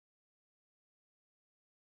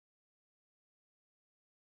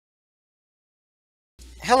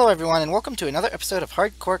Hello everyone and welcome to another episode of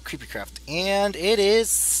Hardcore Creepycraft. And it is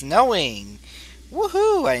snowing!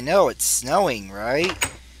 Woohoo! I know it's snowing, right?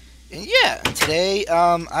 And yeah, today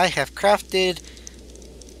I have crafted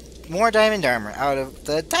more diamond armor out of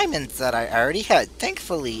the diamonds that I already had.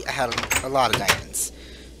 Thankfully, I had a lot of diamonds.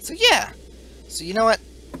 So yeah. So you know what,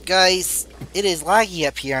 guys? It is laggy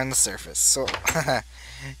up here on the surface. So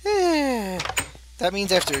that means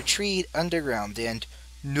I have to retreat underground and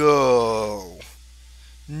no.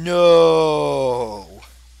 No!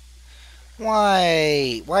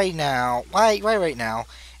 Why? Why now? Why right now?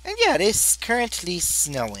 And yeah, it is currently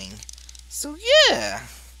snowing. So yeah!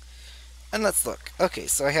 And let's look. Okay,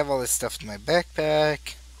 so I have all this stuff in my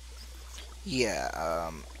backpack.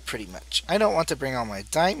 Yeah, pretty much. I don't want to bring all my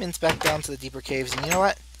diamonds back down to the deeper caves. And you know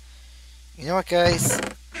what? You know what, guys?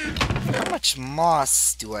 How much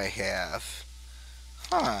moss do I have?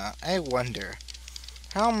 Huh, I wonder.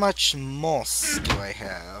 How much moss do I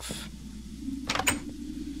have?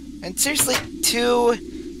 And seriously,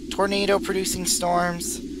 2 tornado-producing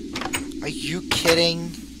storms? Are you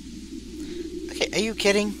kidding? Okay, are you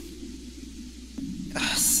kidding?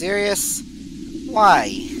 Serious?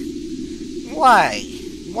 Why? Why?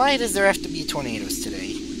 Why does there have to be tornadoes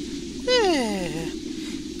today?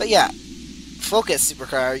 But yeah, focus,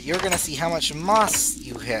 Supercar. You're gonna see how much moss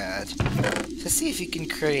you had to see if you can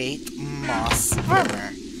create moss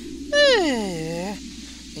armor. And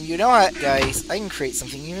you know what, guys? I can create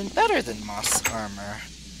something even better than moss armor.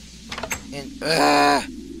 And,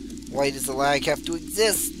 why does the lag have to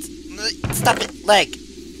exist? Stop it, lag!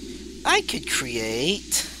 I could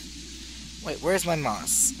create... Wait, where's my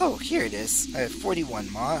moss? Oh, here it is. I have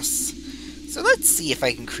 41 moss. So let's see if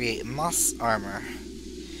I can create moss armor.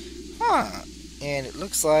 Huh. And it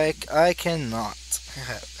looks like I cannot.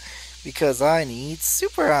 Because I need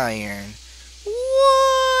super iron.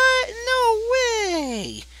 What? No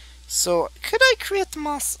way! So, could I create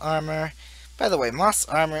moss armor? By the way, moss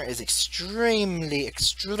armor is extremely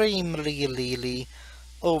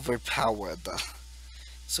overpowered.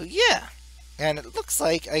 So yeah, and it looks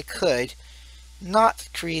like I could not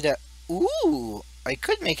create a... Ooh! I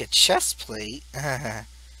could make a chest plate. Yeah!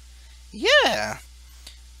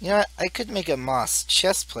 You know what? I could make a moss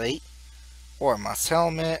chest plate, or a moss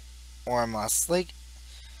helmet, or a moss leg.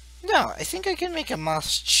 No, I think I can make a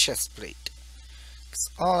moss chest plate. Because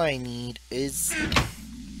all I need is...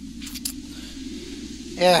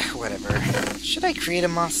 Yeah, whatever. Should I create a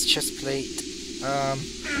moss chest plate? Nah.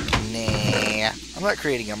 I'm not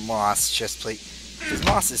creating a moss chest plate. Because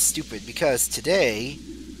moss is stupid. Because today,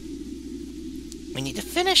 we need to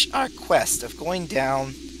finish our quest of going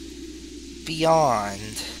down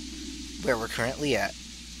beyond where we're currently at.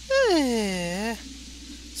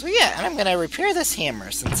 So yeah, and I'm gonna repair this hammer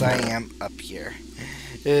since I am up here.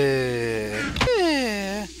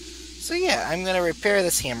 So yeah, I'm gonna repair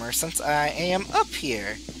this hammer since I am up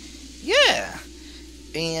here. Yeah.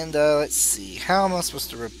 And let's see, how am I supposed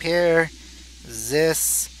to repair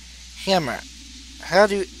this hammer? How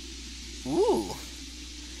do... Ooh.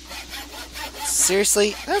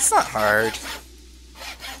 Seriously? That's not hard.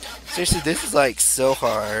 Seriously, this is like so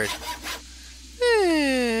hard.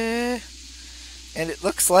 And it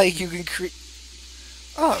looks like you can create...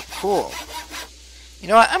 Oh, cool. You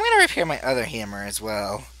know what? I'm going to repair my other hammer as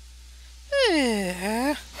well.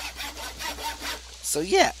 So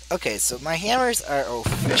yeah, okay, so my hammers are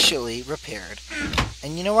officially repaired.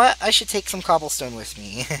 And you know what? I should take some cobblestone with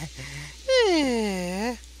me.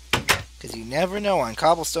 Because you never know when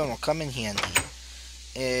cobblestone will come in handy.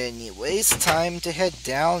 Anyways, time to head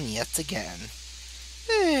down yet again.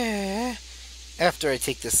 After I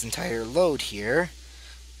take this entire load here,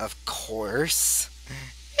 of course.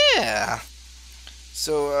 Yeah.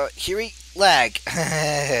 So, here we lag.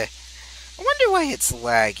 I wonder why it's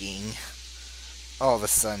lagging all of a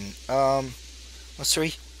sudden. Let's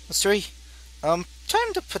hurry.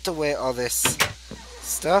 Time to put away all this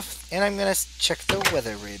stuff, and I'm gonna check the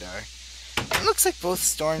weather radar. It looks like both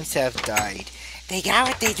storms have died. They got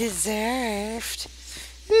what they deserved.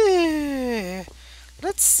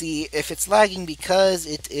 Let's see if it's lagging because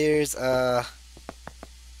it is,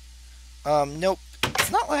 nope.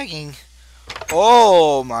 It's not lagging.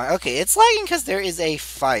 Oh my, okay, it's lagging because there is a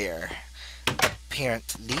fire,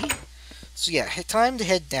 apparently. So yeah, time to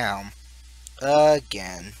head down.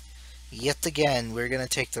 Again. Yet again, we're gonna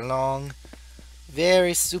take the long,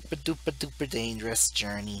 very super duper dangerous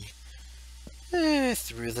journey.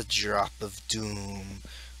 Through the drop of doom.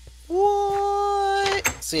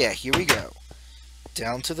 What? So yeah, here we go.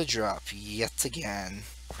 Down to the drop, yet again.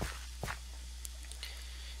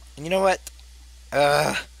 And you know what?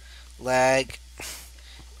 Lag.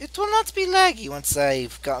 It will not be laggy once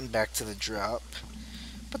I've gotten back to the drop.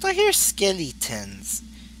 But I hear skeletons.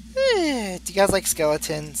 Do you guys like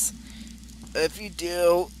skeletons? If you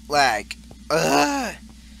do, lag. Ugh.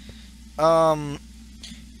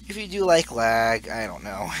 If you do like lag, I don't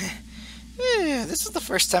know. This is the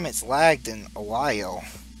first time it's lagged in a while.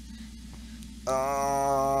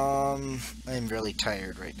 I'm really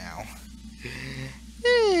tired right now.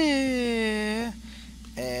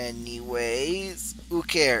 Anyways, who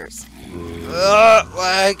cares?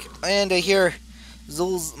 Lag, and I hear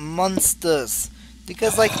those monsters. Do you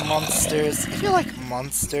guys like monsters? If you like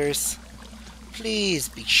monsters, please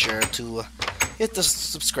be sure to hit the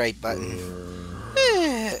subscribe button.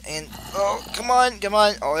 And oh, come on!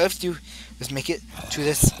 All I have to do is make it to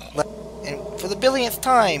this. And for the billionth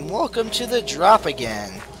time, welcome to the drop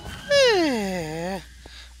again.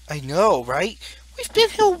 I know, right? We've been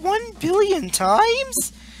here 1 billion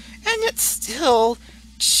times, and it's still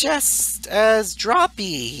just as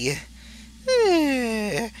droppy.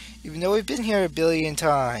 Even though we've been here 1 billion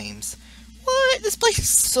times. What? This place is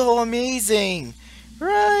so amazing,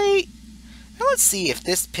 right? Now let's see if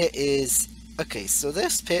this pit is... Okay, so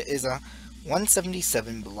this pit is a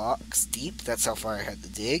 177 blocks deep. That's how far I had to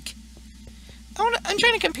dig. I'm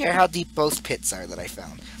trying to compare how deep both pits are that I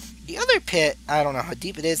found. The other pit, I don't know how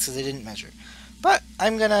deep it is because I didn't measure. But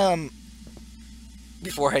I'm gonna,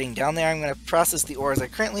 before heading down there, I'm gonna process the ores I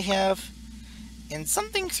currently have. And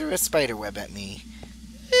something threw a spider web at me.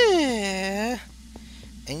 And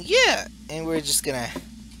yeah, and we're just gonna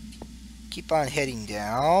keep on heading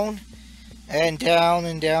down. And down,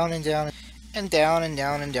 and down, and down, and down, and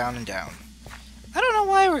down, and down, and down. I don't know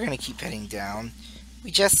why we're gonna keep heading down. We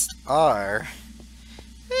just are.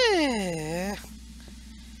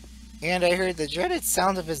 And I heard the dreaded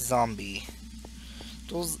sound of a zombie.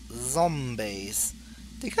 Those zombies.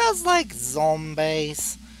 Do you guys like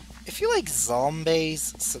zombies? If you like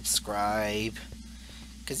zombies, subscribe.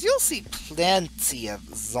 Because you'll see plenty of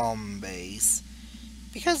zombies.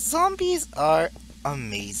 Because zombies are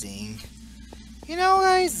amazing. You know,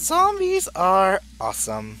 guys, zombies are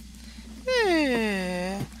awesome.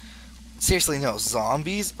 Seriously, no,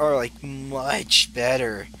 zombies are like much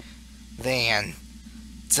better than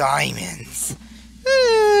diamonds.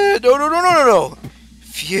 No.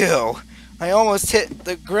 Phew. I almost hit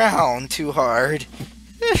the ground too hard.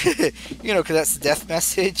 You know, because that's the death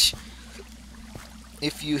message.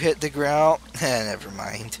 If you hit the ground... never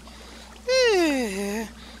mind.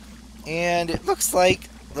 And it looks like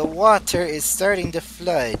the water is starting to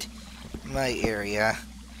flood my area.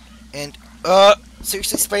 And,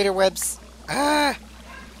 seriously, spider webs?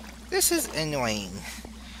 This is annoying.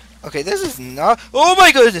 Okay, this is not... Oh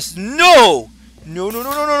my goodness, no! No.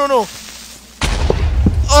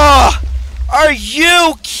 Oh! Are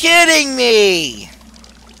you kidding me?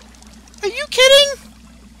 Are you kidding?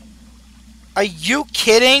 Are you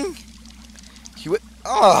kidding?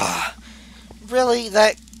 Oh! Really?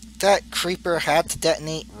 That creeper had to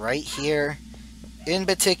detonate right here? In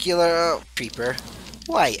particular, creeper.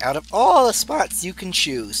 Why? Out of all the spots you can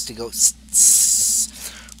choose to go...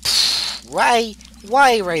 Why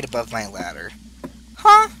right above my ladder?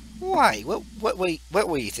 Huh? Why? What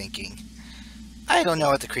were you thinking? I don't know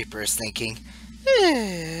what the creeper is thinking.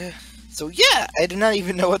 So yeah, I do not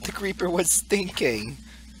even know what the creeper was thinking.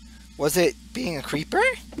 Was it being a creeper?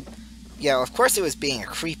 Yeah, of course it was being a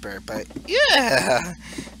creeper, but yeah.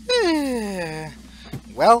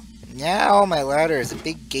 Well, now my ladder is a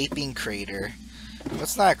big gaping crater. Well,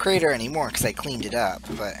 it's not a crater anymore because I cleaned it up,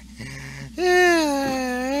 but...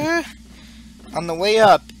 on the way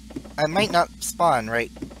up, I might not spawn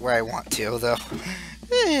right where I want to, though.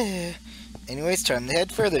 Anyways, time to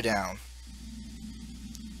head further down.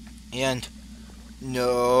 And...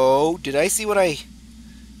 No! Did I see what I...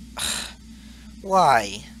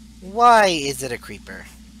 Why? Why is it a creeper?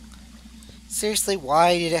 Seriously,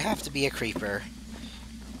 why did it have to be a creeper?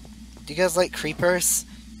 Do you guys like creepers?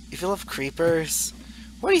 If you love creepers,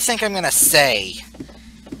 what do you think I'm gonna say?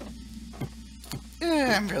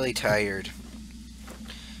 I'm really tired.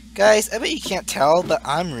 Guys, I bet you can't tell, but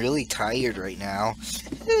I'm really tired right now.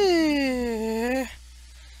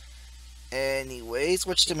 Anyways,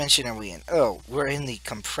 which dimension are we in? Oh, we're in the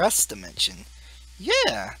compressed dimension.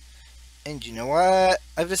 Yeah. And you know what?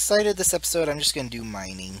 I've decided this episode I'm just gonna do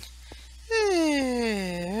mining.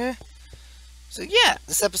 So yeah,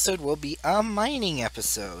 this episode will be a mining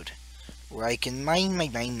episode. Where I can mine.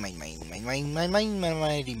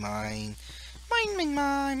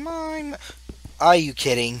 Are you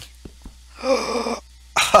kidding?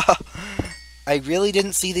 I really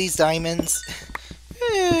didn't see these diamonds.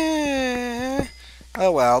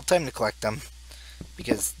 Oh well, time to collect them.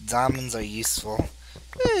 because diamonds are useful.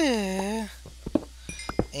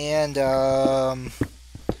 And, I'm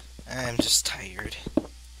just tired.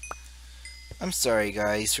 I'm sorry,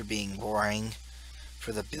 guys, for being boring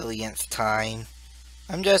for the billionth time.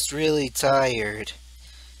 I'm just really tired.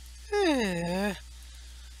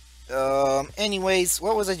 Anyways,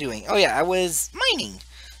 what was I doing? Oh yeah, I was mining.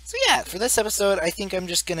 So yeah, for this episode, I think I'm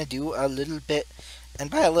just gonna do a little bit, and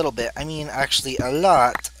by a little bit, I mean actually a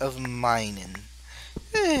lot of mining.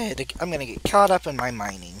 I'm gonna get caught up in my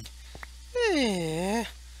mining.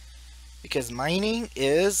 Because mining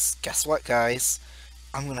is, guess what, guys?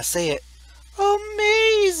 I'm gonna say it,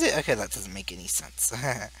 amazing! Okay, that doesn't make any sense.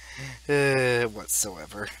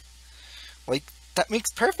 Whatsoever. Like, that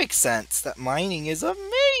makes perfect sense, that mining is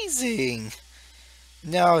amazing!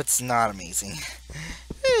 No, it's not amazing.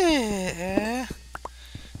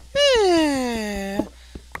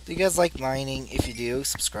 Do you guys like mining? If you do,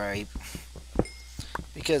 subscribe.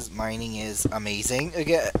 Because mining is amazing.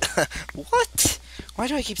 Again, what? Why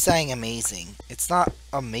do I keep saying amazing? It's not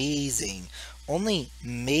amazing. Only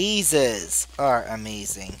mazes are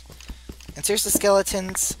amazing. And seriously,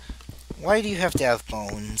 skeletons, why do you have to have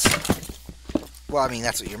bones? Well, I mean,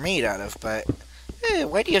 that's what you're made out of, but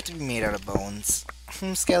why do you have to be made out of bones?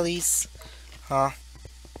 Skellies? Huh?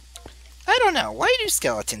 I don't know. Why do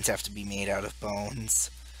skeletons have to be made out of bones?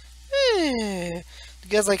 Do you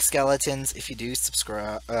guys like skeletons? If you do,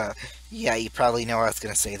 subscribe. Yeah, you probably know I was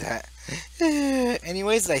gonna say that.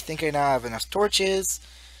 Anyways, I think I now have enough torches.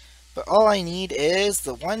 But all I need is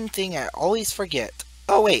the one thing I always forget.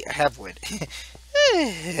 Oh wait, I have wood.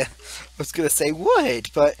 I was gonna say wood,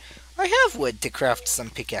 but I have wood to craft some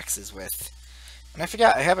pickaxes with. And I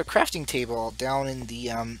forgot, I have a crafting table down in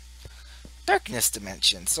the darkness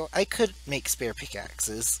dimension, so I could make spare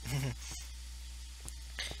pickaxes.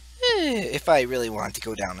 If I really want to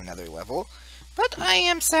go down another level. But I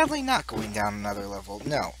am sadly not going down another level.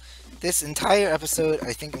 No. This entire episode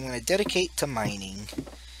I think I'm going to dedicate to mining.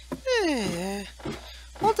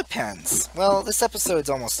 Well, it depends. Well, this episode's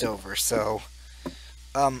almost over, so...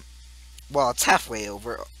 well, it's halfway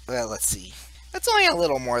over. Well, let's see. It's only a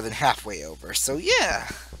little more than halfway over, so yeah.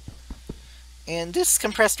 And this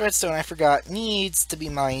compressed redstone, I forgot, needs to be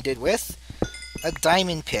mined with a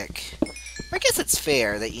diamond pick. I guess it's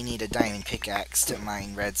fair that you need a diamond pickaxe to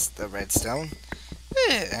mine the redstone.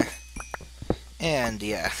 And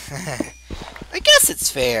yeah, I guess it's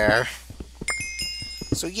fair.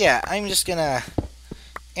 So yeah, I'm just gonna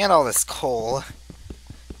add all this coal,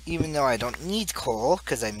 even though I don't need coal,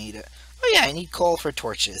 because I made it. Oh yeah, I need coal for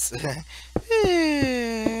torches.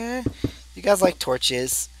 You guys like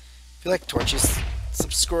torches? If you like torches,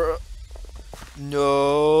 subscribe.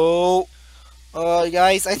 No.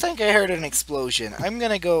 Guys, I think I heard an explosion. I'm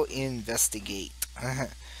gonna go investigate.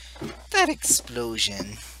 That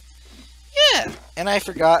explosion. Yeah, and I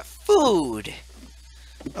forgot food.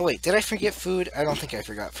 Oh wait, did I forget food? I don't think I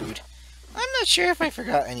forgot food. I'm not sure if I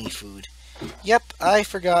forgot any food. Yep, I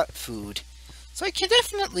forgot food. So I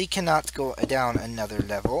definitely cannot go down another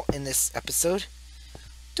level in this episode,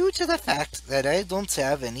 due to the fact that I don't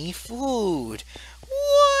have any food.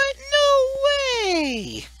 What? No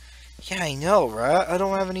way! Yeah, I know, right? I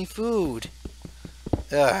don't have any food.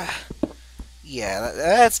 Ugh. Yeah,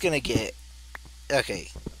 that's gonna get... Okay.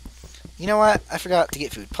 You know what? I forgot to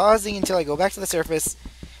get food. Pausing until I go back to the surface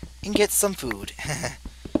and get some food.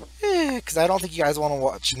 Because I don't think you guys want to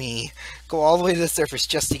watch me go all the way to the surface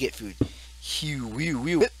just to get food.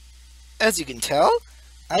 As you can tell,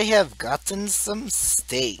 I have gotten some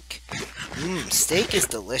steak. Steak is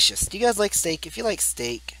delicious. Do you guys like steak? If you like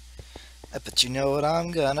steak, I bet you know what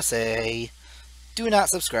I'm gonna say. Do not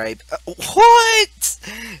subscribe. What?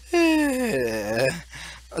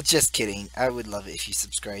 Just kidding. I would love it if you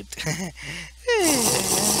subscribed.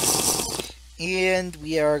 And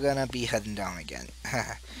we are gonna be heading down again.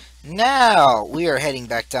 Now, we are heading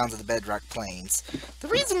back down to the bedrock plains. The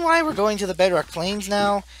reason why we're going to the bedrock plains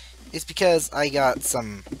now is because I got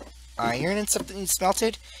some iron and something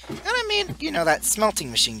smelted. And I made, you know, that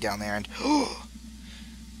smelting machine down there. And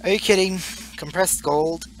are you kidding? Compressed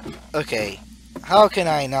gold? Okay. How can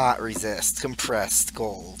I not resist compressed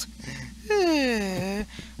gold?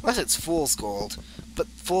 Unless it's fool's gold. But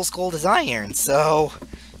fool's gold is iron, so...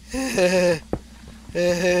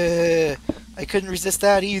 I couldn't resist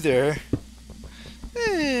that either.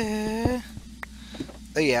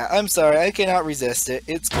 Oh yeah, I'm sorry, I cannot resist it.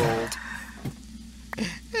 It's gold.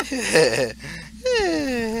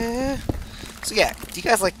 So yeah, do you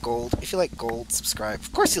guys like gold? If you like gold, subscribe.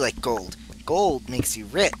 Of course you like gold. Gold makes you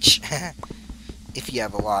rich. If you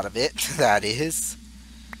have a lot of it, that is.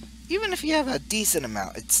 even if you have a decent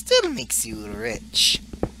amount, it still makes you rich.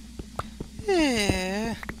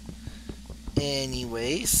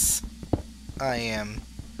 Anyways, I am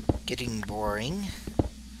getting boring.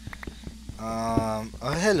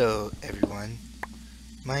 Hello everyone.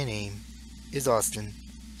 My name is Austin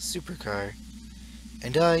Supercar,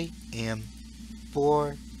 and I am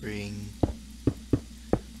boring.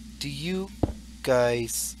 Do you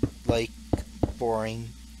guys like boring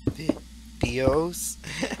videos?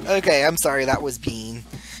 Okay, I'm sorry, that was mean.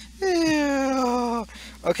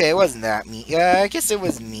 Okay, it wasn't that mean. Yeah, I guess it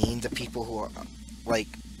was mean to people who are like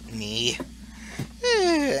me.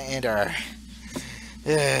 And are...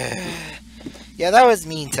 yeah, that was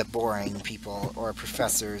mean to boring people or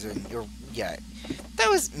professors or yeah, that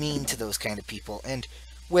was mean to those kind of people. And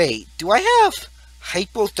wait, do I have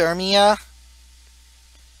hypothermia?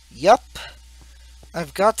 Yup,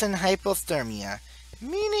 I've gotten hypothermia,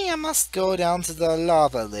 meaning I must go down to the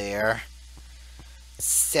lava lair.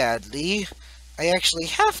 Sadly, I actually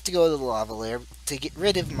have to go to the lava lair to get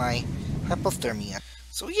rid of my hypothermia.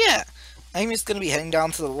 So yeah, I'm just going to be heading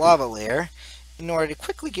down to the lava lair in order to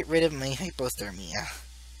quickly get rid of my hypothermia.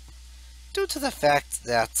 Due to the fact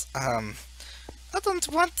that, I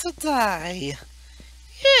don't want to die.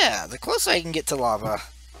 Yeah, the closer I can get to lava.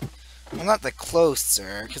 Well, not the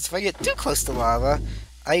closer, because if I get too close to lava,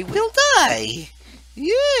 I will die.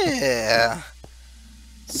 Yeah.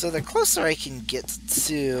 So the closer I can get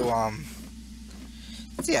to,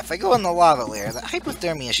 so yeah, if I go in the lava layer, the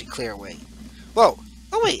hypothermia should clear away. Whoa!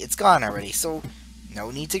 Oh wait, it's gone already, so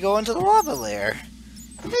no need to go into the lava layer.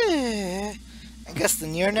 I guess the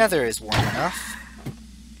near nether is warm enough.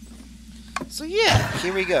 So yeah,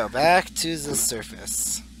 here we go, back to the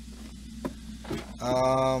surface.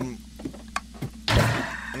 Am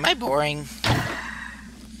I boring?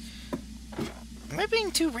 Am I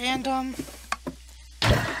being too random?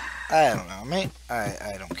 I don't know,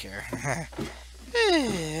 I don't care.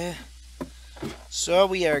 So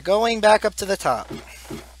we are going back up to the top.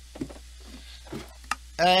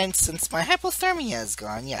 And since my hypothermia is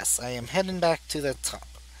gone, yes, I am heading back to the top.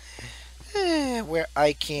 Where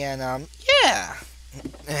I can, yeah.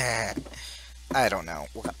 I don't know.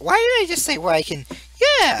 Why did I just say where I can,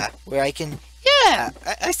 yeah, where I can, yeah.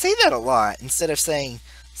 I say that a lot. Instead of saying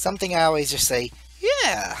something, I always just say,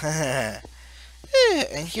 yeah.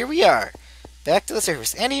 And here we are, back to the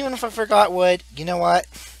surface. And even if I forgot wood, you know what?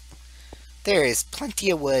 There is plenty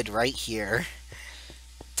of wood right here.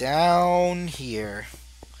 Down here.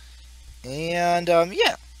 And,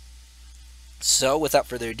 yeah. So, without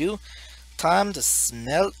further ado, time to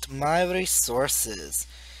smelt my resources.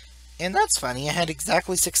 And that's funny, I had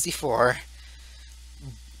exactly 64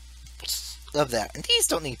 of that. And these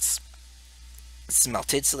don't need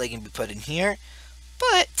smelted, so they can be put in here.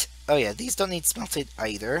 But, oh yeah, these don't need smelted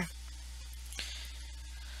either.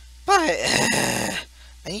 But,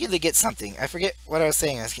 I need to get something. I forget what I was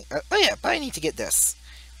saying. Oh yeah, but I need to get this.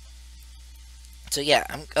 So yeah,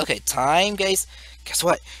 okay, time, guys. Guess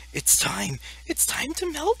what? It's time. It's time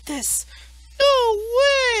to melt this. No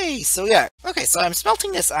way! So yeah, okay, so I'm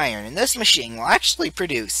smelting this iron, and this machine will actually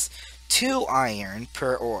produce 2 iron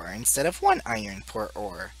per ore instead of 1 iron per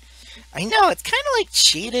ore. I know, it's kind of like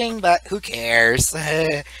cheating, but who cares?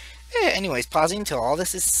 Anyways, pausing until all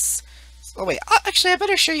this is... Oh wait, actually I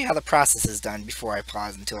better show you how the process is done before I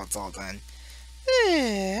pause until it's all done.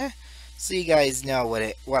 So you guys know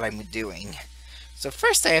what I'm doing. So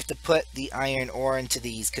first I have to put the iron ore into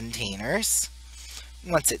these containers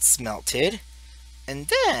once it's smelted. And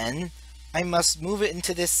then I must move it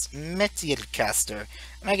into this metal caster,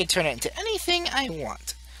 and I can turn it into anything I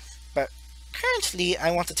want. But currently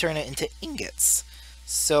I want to turn it into ingots.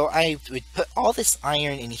 So I would put all this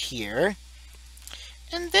iron in here,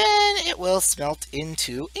 and then it will smelt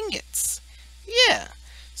into ingots. Yeah.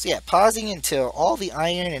 So yeah, pausing until all the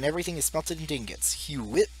iron and everything is smelted into ingots.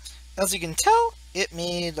 Hew-whip. As you can tell, it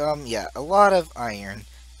made, yeah, a lot of iron.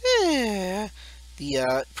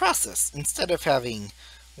 The process, instead of having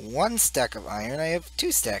 1 stack of iron, I have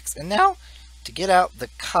 2 stacks. And now, to get out the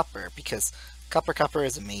copper, because copper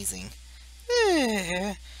is amazing.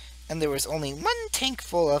 And there was only 1 tank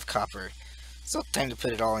full of copper. So time to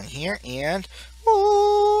put it all in here, and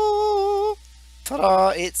oh, ta-da,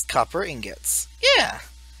 it's copper ingots. Yeah!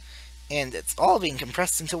 And it's all being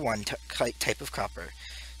compressed into 1 type of copper.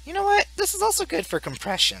 You know what? This is also good for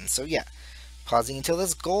compression, so yeah. Pausing until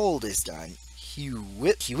this gold is done.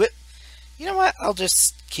 Hew-whip, hew-whip. You know what? I'll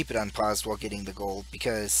just keep it unpaused while getting the gold,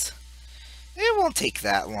 because it won't take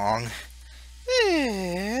that long.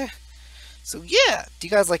 So yeah, do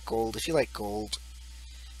you guys like gold? If you like gold,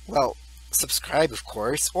 well, subscribe, of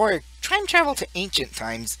course, or try and travel to ancient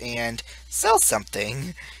times and sell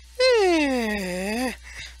something.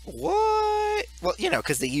 What? Well, you know,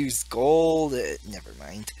 because they used gold, never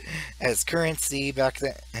mind, as currency back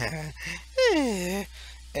then.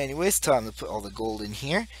 Anyways, time to put all the gold in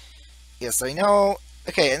here. Yes, I know.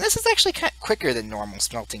 Okay, and this is actually kind of quicker than normal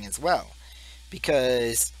smelting as well,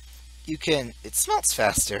 because you can, it smelts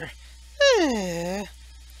faster. And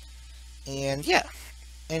yeah.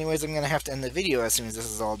 Anyways, I'm gonna have to end the video as soon as this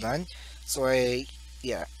is all done. So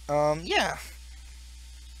yeah.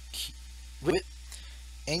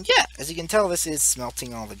 And yeah, as you can tell, this is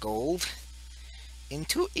smelting all the gold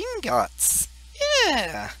into ingots.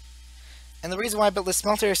 Yeah. And the reason why I built this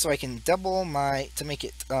smelter is so I can double my, to make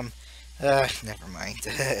it, never mind.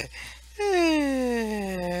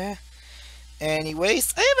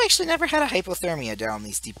 Anyways, I have actually never had a hypothermia down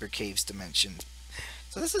these deeper caves dimensions.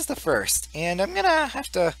 So this is the first, and I'm gonna have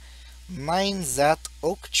to mine that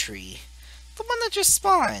oak tree. The one that just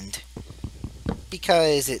spawned.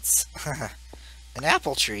 Because it's an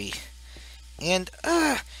apple tree. And,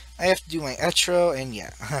 I have to do my outro, and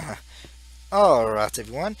yeah. Alright,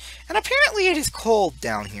 everyone. And apparently it is cold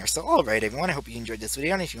down here. So, alright, everyone. I hope you enjoyed this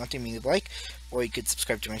video. And if you want to, leave a like, or you could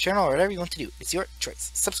subscribe to my channel, or whatever you want to do. It's your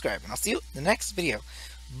choice. Subscribe, and I'll see you in the next video.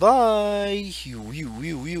 Bye!